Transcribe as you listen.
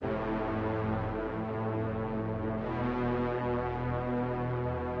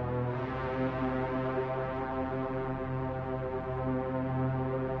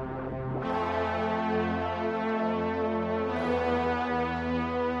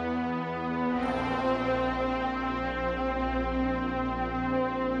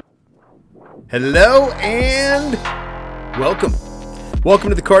Hello and welcome. Welcome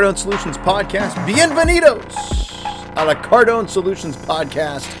to the Cardone Solutions Podcast. Bienvenidos a la Cardone Solutions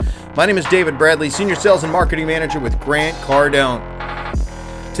Podcast. My name is David Bradley, Senior Sales and Marketing Manager with Grant Cardone.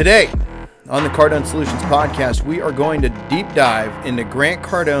 Today on the Cardone Solutions Podcast, we are going to deep dive into Grant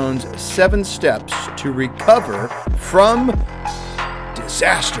Cardone's 7 steps to recover from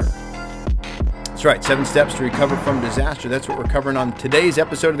disaster. That's right, 7 steps to recover from disaster. That's what we're covering on today's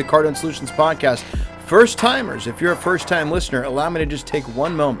episode of the Cardone Solutions Podcast. First timers, if you're a first time listener, allow me to just take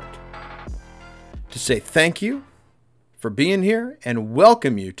one moment to say thank you for being here and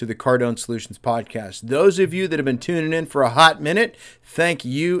welcome you to the Cardone Solutions Podcast. Those of you that have been tuning in for a hot minute, thank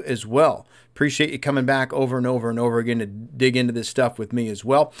you as well. Appreciate you coming back over and over and over again to dig into this stuff with me as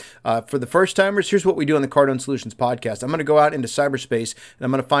well. For the first timers, here's what we do on the Cardone Solutions Podcast. I'm going to go out into cyberspace and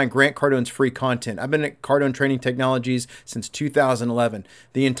I'm going to find Grant Cardone's free content. I've been at Cardone Training Technologies since 2011.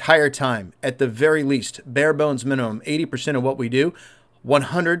 The entire time, at the very least, bare bones minimum, 80% of what we do,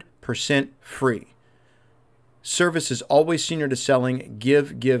 100% free. Service is always senior to selling.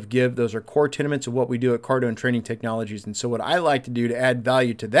 Give. Those are core tenements of what we do at Cardone Training Technologies. And so what I like to do to add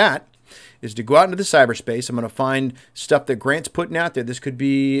value to that is to go out into the cyberspace. I'm going to find stuff that Grant's putting out there. This could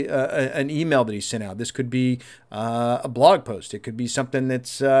be an email that he sent out. This could be a blog post. It could be something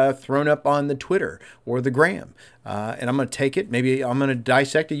that's thrown up on the Twitter or the Gram. And I'm going to take it. Maybe I'm going to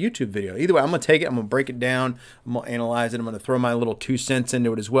dissect a YouTube video. Either way, I'm going to take it. I'm going to break it down. I'm going to analyze it. I'm going to throw my little 2 cents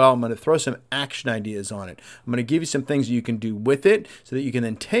into it as well. I'm going to throw some action ideas on it. I'm going to give you some things you can do with it so that you can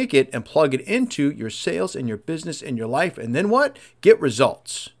then take it and plug it into your sales and your business and your life. And then what? Get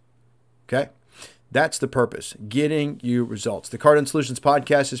results. Okay? That's the purpose, getting you results. The Cardone Solutions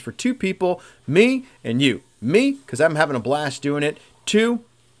Podcast is for 2 people, me and you. Me, because I'm having a blast doing it. 2,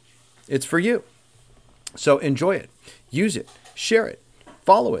 it's for you. So enjoy it, use it, share it,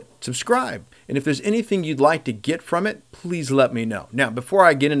 follow it, subscribe. And if there's anything you'd like to get from it, please let me know. Now, before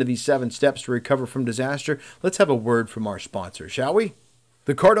I get into these 7 steps to recover from disaster, let's have a word from our sponsor, shall we?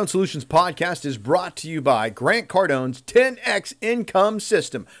 The Cardone Solutions Podcast is brought to you by Grant Cardone's 10X Income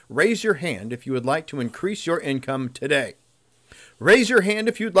System. Raise your hand if you would like to increase your income today. Raise your hand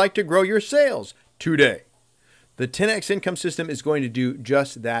if you'd like to grow your sales today. The 10X Income System is going to do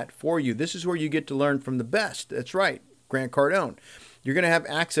just that for you. This is where you get to learn from the best. That's right, Grant Cardone. You're going to have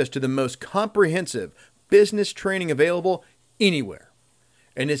access to the most comprehensive business training available anywhere.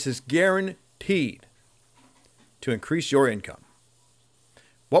 And this is guaranteed to increase your income.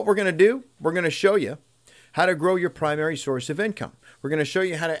 What we're going to do, we're going to show you how to grow your primary source of income. We're going to show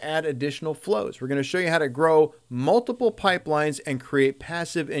you how to add additional flows. We're going to show you how to grow multiple pipelines and create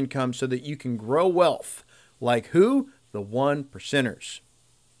passive income so that you can grow wealth. Like who? The 1%ers.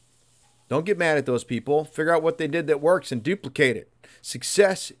 Don't get mad at those people. Figure out what they did that works and duplicate it.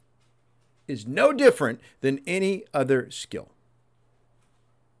 Success is no different than any other skill.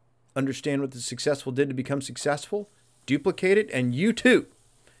 Understand what the successful did to become successful, duplicate it, and you too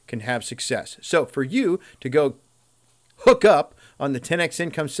can have success. So for you to go hook up on the 10X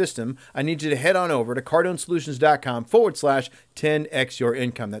Income System, I need you to head on over to cardonesolutions.com/10X your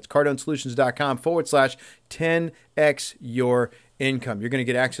income. That's cardonesolutions.com/10X your income. You're going to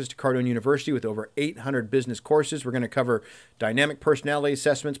get access to Cardone University with over 800 business courses. We're going to cover dynamic personality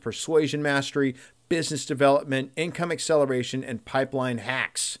assessments, persuasion mastery, business development, income acceleration, and pipeline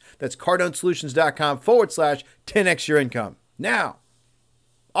hacks. That's cardonesolutions.com/10X your income. Now,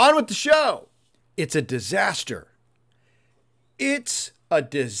 on with the show. It's a disaster. It's a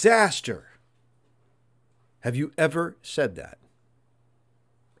disaster. Have you ever said that?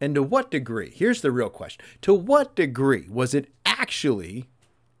 And to what degree? Here's the real question. To what degree was it actually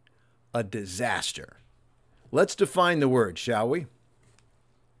a disaster? Let's define the word, shall we?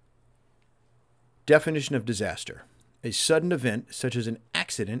 Definition of disaster: a sudden event such as an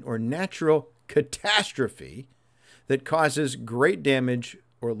accident or natural catastrophe that causes great damage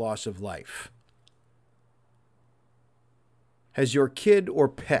or loss of life. Has your kid or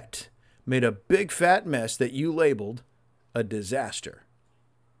pet made a big fat mess that you labeled a disaster?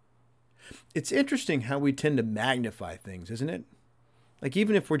 It's interesting how we tend to magnify things, isn't it? Like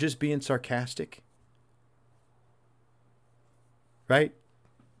even if we're just being sarcastic. Right?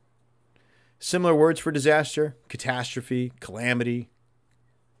 Similar words for disaster: catastrophe, calamity,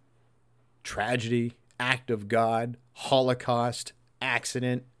 tragedy, act of God, holocaust,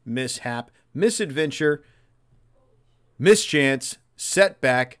 accident, mishap, misadventure, mischance,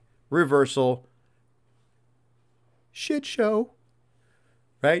 setback, reversal, shit show.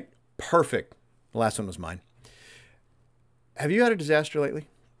 Right? Perfect. The last one was mine. Have you had a disaster lately?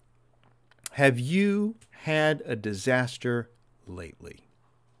 Have you had a disaster lately?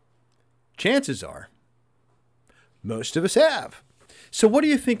 chances are most of us have. So what do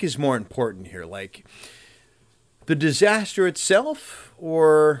you think is more important here? Like the disaster itself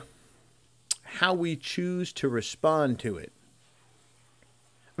or how we choose to respond to it?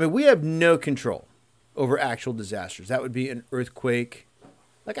 I mean, we have no control over actual disasters. That would be an earthquake.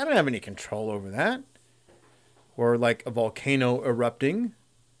 Like, I don't have any control over that. Or like a volcano erupting.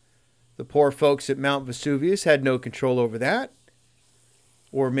 The poor folks at Mount Vesuvius had no control over that.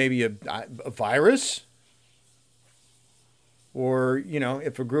 Or maybe a virus. Or, you know,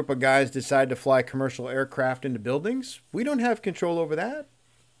 if a group of guys decide to fly commercial aircraft into buildings, we don't have control over that.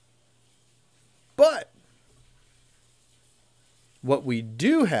 But what we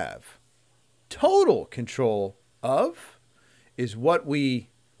do have total control of is what we,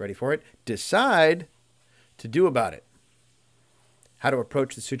 ready for it, decide to do about it. How to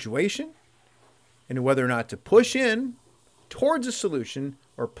approach the situation and whether or not to push in towards a solution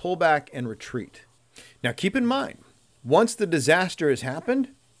or pull back and retreat. Now keep in mind, once the disaster has happened,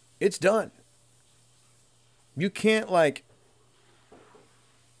 it's done. You can't like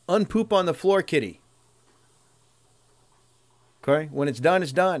unpoop on the floor, kitty. Okay? When it's done,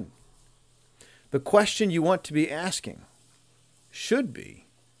 it's done. The question you want to be asking should be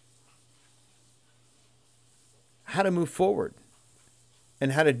how to move forward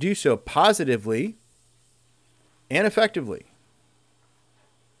and how to do so positively and effectively.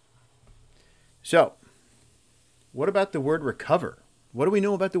 So, what about the word recover? What do we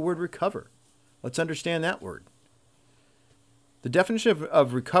know about the word recover? Let's understand that word. The definition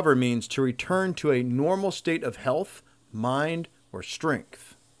of recover means to return to a normal state of health, mind, or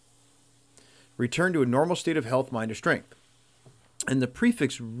strength. Return to a normal state of health, mind, or strength. And the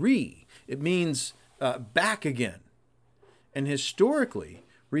prefix re, it means back again. And historically,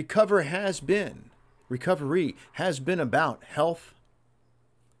 recovery has been about health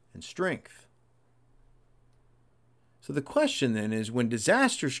and strength. So the question then is, when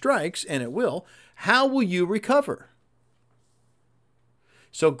disaster strikes, and it will, how will you recover?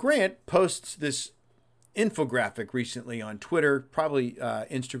 So Grant posts this infographic recently on Twitter, probably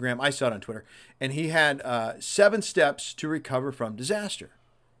Instagram. I saw it on Twitter. And he had 7 steps to recover from disaster.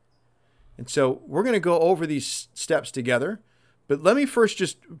 And so we're going to go over these steps together. But let me first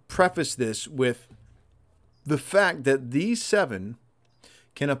just preface this with the fact that these 7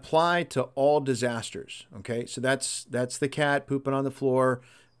 can apply to all disasters. Okay, so that's the cat pooping on the floor,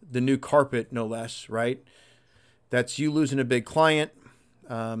 the new carpet, no less, right? That's you losing a big client.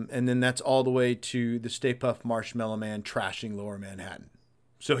 And then that's all the way to the Stay Puft Marshmallow Man trashing Lower Manhattan.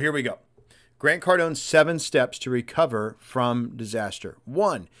 So here we go. Grant Cardone's 7 steps to recover from disaster.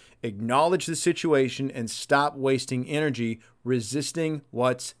 1, acknowledge the situation and stop wasting energy resisting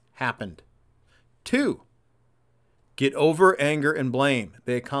what's happened. 2, get over anger and blame.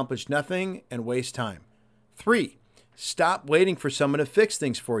 They accomplish nothing and waste time. 3, stop waiting for someone to fix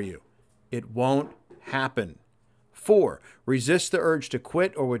things for you. It won't happen. 4, resist the urge to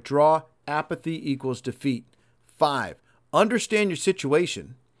quit or withdraw. Apathy equals defeat. 5, understand your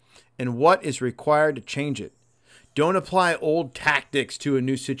situation and what is required to change it. Don't apply old tactics to a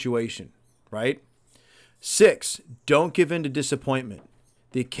new situation, right? 6, don't give in to disappointment.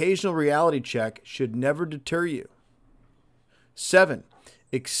 The occasional reality check should never deter you. 7,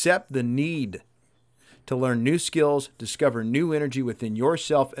 accept the need to learn new skills, discover new energy within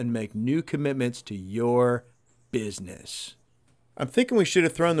yourself, and make new commitments to your business. I'm thinking we should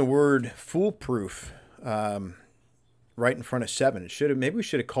have thrown the word foolproof right in front of 7. Maybe we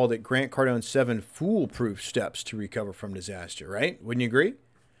should have called it Grant Cardone's 7 foolproof steps to recover from disaster, right? Wouldn't you agree?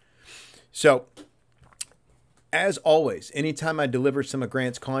 So, as always, anytime I deliver some of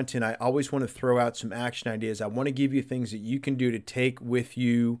Grant's content, I always want to throw out some action ideas. I want to give you things that you can do to take with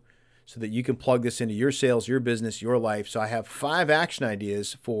you so that you can plug this into your sales, your business, your life. So I have 5 action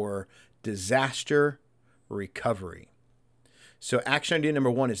ideas for disaster recovery. So action idea number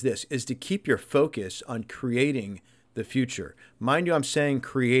 1 is this, is to keep your focus on creating the future. Mind you, I'm saying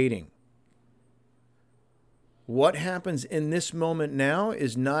creating. What happens in this moment now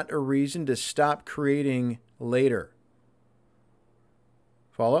is not a reason to stop creating later.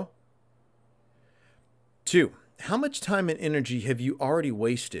 Follow? 2, how much time and energy have you already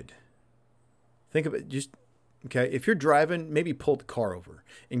wasted? Think of it, okay, if you're driving, maybe pull the car over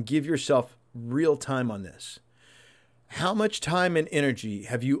and give yourself real time on this. How much time and energy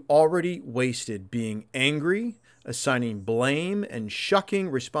have you already wasted being angry, assigning blame, and shucking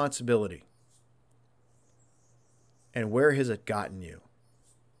responsibility? And where has it gotten you?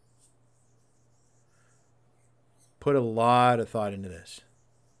 Put a lot of thought into this.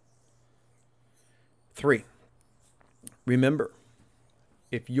 3, remember,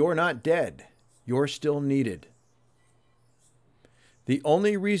 if you're not dead, you're still needed. The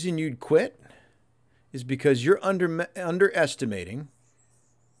only reason you'd quit is because you're underestimating.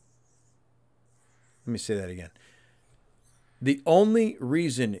 Let me say that again. The only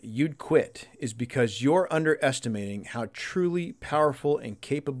reason you'd quit is because you're underestimating how truly powerful and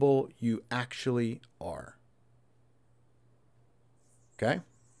capable you actually are. Okay?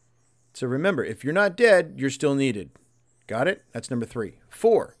 So remember, if you're not dead, you're still needed. Got it? That's number 3.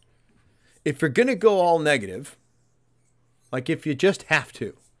 4, if you're going to go all negative, like if you just have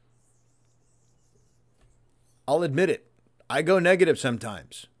to, I'll admit it. I go negative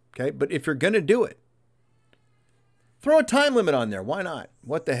sometimes. Okay? But if you're going to do it, throw a time limit on there. Why not?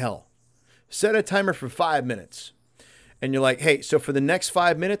 What the hell? Set a timer for 5 minutes. And you're like, hey, so for the next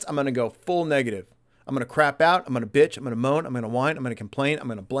 5 minutes, I'm going to go full negative. I'm going to crap out. I'm going to bitch. I'm going to moan. I'm going to whine. I'm going to complain. I'm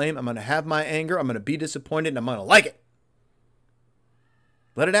going to blame. I'm going to have my anger. I'm going to be disappointed. And I'm going to like it.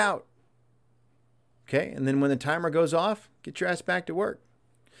 Let it out. Okay? And then when the timer goes off, get your ass back to work.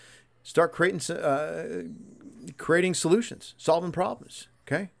 Start creating solutions, solving problems.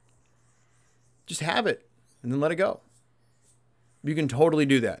 Okay? Just have it and then let it go. You can totally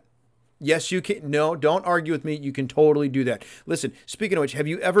do that. Yes, you can. No, don't argue with me. You can totally do that. Listen, speaking of which, have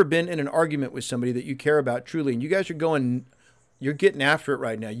you ever been in an argument with somebody that you care about truly, and you guys are you're getting after it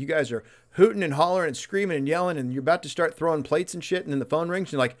right now. You guys are hooting and hollering and screaming and yelling, and you're about to start throwing plates and shit, and then the phone rings,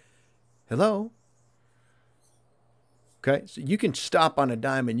 and you're like, hello? Okay, so you can stop on a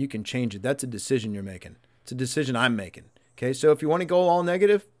dime and you can change it. That's a decision you're making. It's a decision I'm making. Okay, so if you want to go all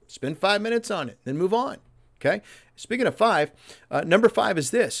negative, spend 5 minutes on it, then move on. Okay. Speaking of 5, number 5 is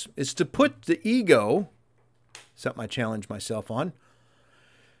this: is to put the ego, something I challenge myself on,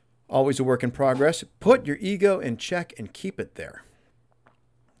 always a work in progress. Put your ego in check and keep it there.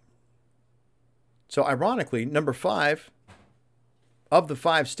 So ironically, number 5 of the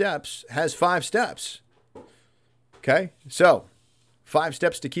 5 steps has 5 steps. Okay. So 5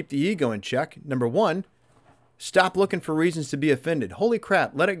 steps to keep the ego in check. Number 1, stop looking for reasons to be offended. Holy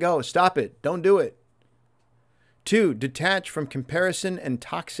crap. Let it go. Stop it. Don't do it. 2, detach from comparison and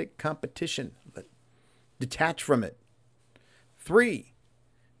toxic competition. Detach from it. 3,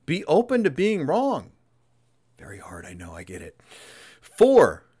 be open to being wrong. Very hard, I know, I get it.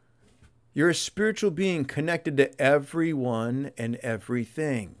 4, you're a spiritual being connected to everyone and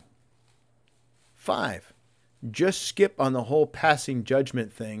everything. 5, just skip on the whole passing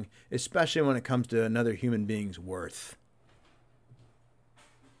judgment thing, especially when it comes to another human being's worth.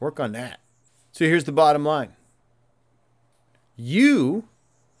 Work on that. So here's the bottom line. You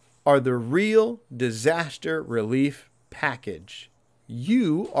are the real disaster relief package.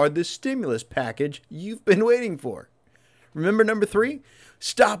 You are the stimulus package you've been waiting for. Remember number 3?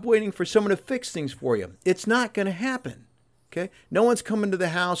 Stop waiting for someone to fix things for you. It's not going to happen. Okay? No one's coming to the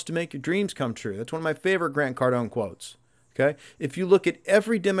house to make your dreams come true. That's one of my favorite Grant Cardone quotes. Okay? If you look at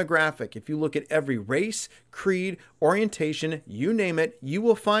every demographic, if you look at every race, creed, orientation, you name it, you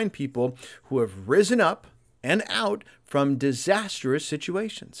will find people who have risen up and out from disastrous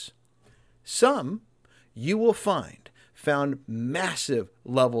situations. Some, you will find, found massive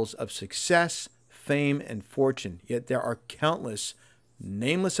levels of success, fame, and fortune. Yet there are countless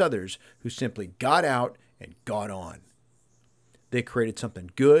nameless others who simply got out and got on. They created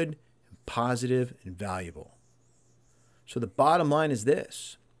something good, and positive, and valuable. So the bottom line is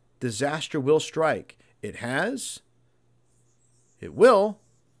this: disaster will strike. It has, it will,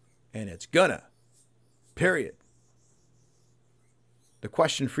 and it's gonna. Period. The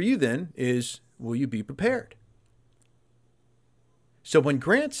question for you then is, will you be prepared? So when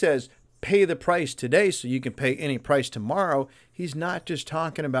Grant says, pay the price today so you can pay any price tomorrow, he's not just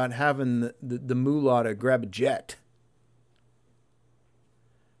talking about having the moolah to grab a jet.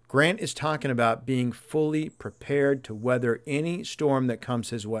 Grant is talking about being fully prepared to weather any storm that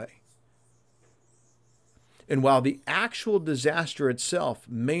comes his way. And while the actual disaster itself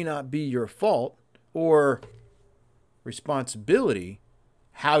may not be your fault or responsibility,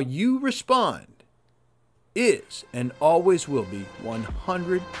 how you respond is and always will be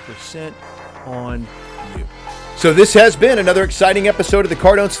 100% on you. So this has been another exciting episode of the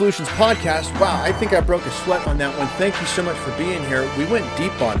Cardone Solutions Podcast. Wow, I think I broke a sweat on that one. Thank you so much for being here. We went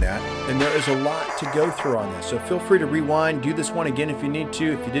deep on that, and there is a lot to go through on this. So feel free to rewind, do this one again if you need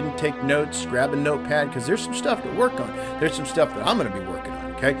to. If you didn't take notes, grab a notepad, because there's some stuff to work on. There's some stuff that I'm going to be working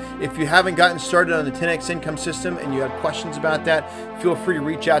on, okay? If you haven't gotten started on the 10X income system and you have questions about that, feel free to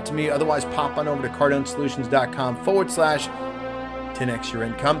reach out to me. Otherwise, pop on over to cardonesolutions.com/ 10x your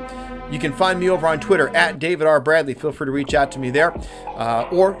income. You can find me over on Twitter at David R. Bradley. Feel free to reach out to me there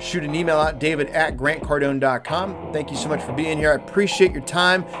or shoot an email out, david@grantcardone.com. Thank you so much for being here. I appreciate your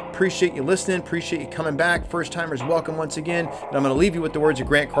time. Appreciate you listening. Appreciate you coming back. First timers, welcome once again. And I'm going to leave you with the words of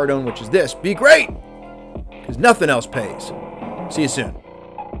Grant Cardone, which is this: be great, because nothing else pays. See you soon.